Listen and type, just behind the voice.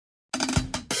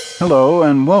Hello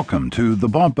and welcome to the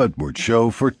Bob Edwards Show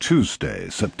for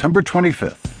Tuesday, September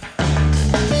 25th.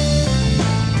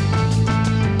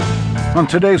 On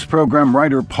today's program,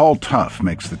 writer Paul Tough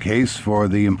makes the case for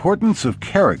the importance of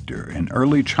character in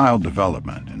early child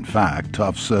development. In fact,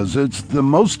 Tough says it's the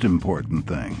most important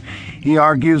thing. He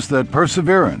argues that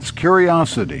perseverance,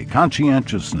 curiosity,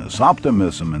 conscientiousness,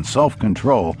 optimism, and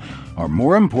self-control are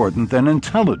more important than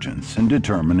intelligence in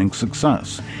determining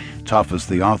success. Tough is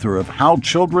the author of How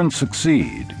Children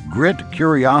Succeed, Grit,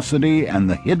 Curiosity, and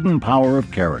the Hidden Power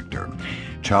of Character.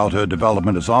 Childhood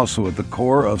development is also at the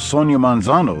core of Sonia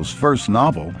Manzano's first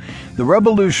novel. The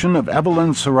Revolution of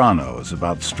Evelyn Serrano is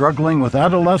about struggling with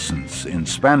adolescence in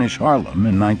Spanish Harlem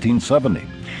in 1970.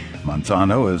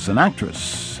 Manzano is an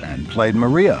actress and played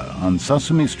Maria on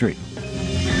Sesame Street.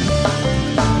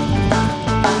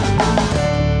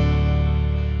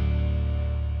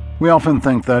 We often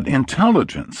think that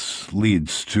intelligence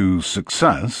leads to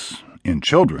success. In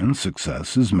children,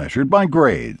 success is measured by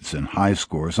grades and high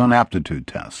scores on aptitude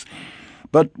tests.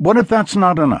 But what if that's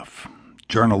not enough?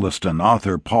 Journalist and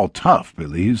author Paul Tough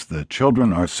believes that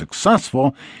children are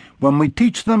successful when we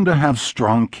teach them to have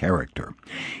strong character.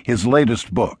 His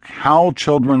latest book, How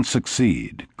Children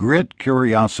Succeed, Grit,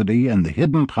 Curiosity, and the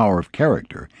Hidden Power of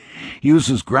Character,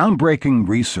 uses groundbreaking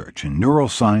research in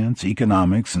neuroscience,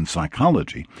 economics, and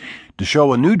psychology to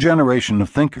show a new generation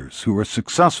of thinkers who are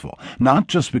successful, not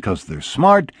just because they're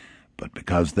smart, but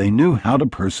because they knew how to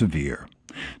persevere.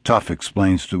 Tough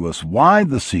explains to us why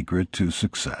the secret to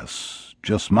success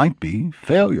just might be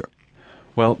failure.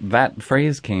 Well, that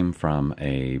phrase came from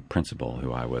a principal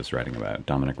who I was writing about,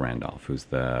 Dominic Randolph, who's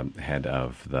the head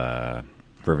of the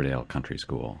Riverdale Country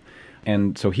School.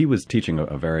 And so he was teaching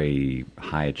a very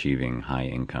high-achieving,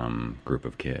 high-income group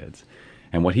of kids.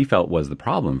 And what he felt was the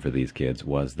problem for these kids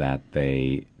was that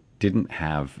they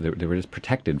were just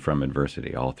protected from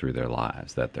adversity all through their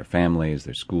lives, that their families,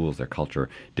 their schools, their culture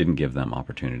didn't give them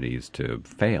opportunities to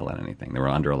fail at anything. They were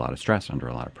under a lot of stress, under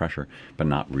a lot of pressure, but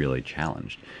not really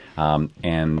challenged.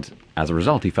 And as a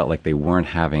result, he felt like they weren't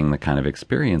having the kind of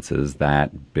experiences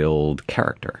that build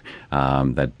character,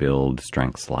 that build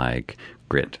strengths like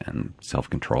grit and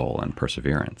self-control and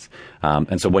perseverance.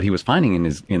 And so what he was finding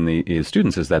in his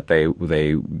students is that they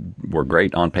were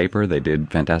great on paper, they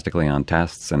did fantastically on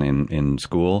tests and in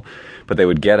school, but they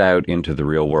would get out into the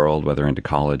real world, whether into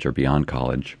college or beyond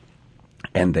college,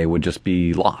 and they would just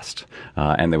be lost.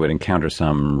 And they would encounter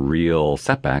some real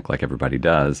setback, like everybody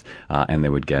does, and they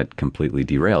would get completely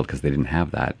derailed because they didn't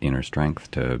have that inner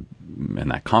strength and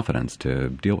that confidence to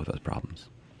deal with those problems.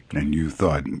 And you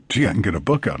thought, gee, I can get a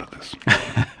book out of this.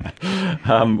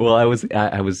 Well, I was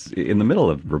in the middle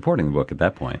of reporting the book at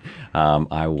that point.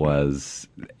 I was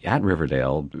at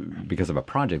Riverdale because of a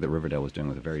project that Riverdale was doing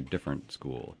with a very different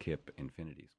school, KIPP Infinity.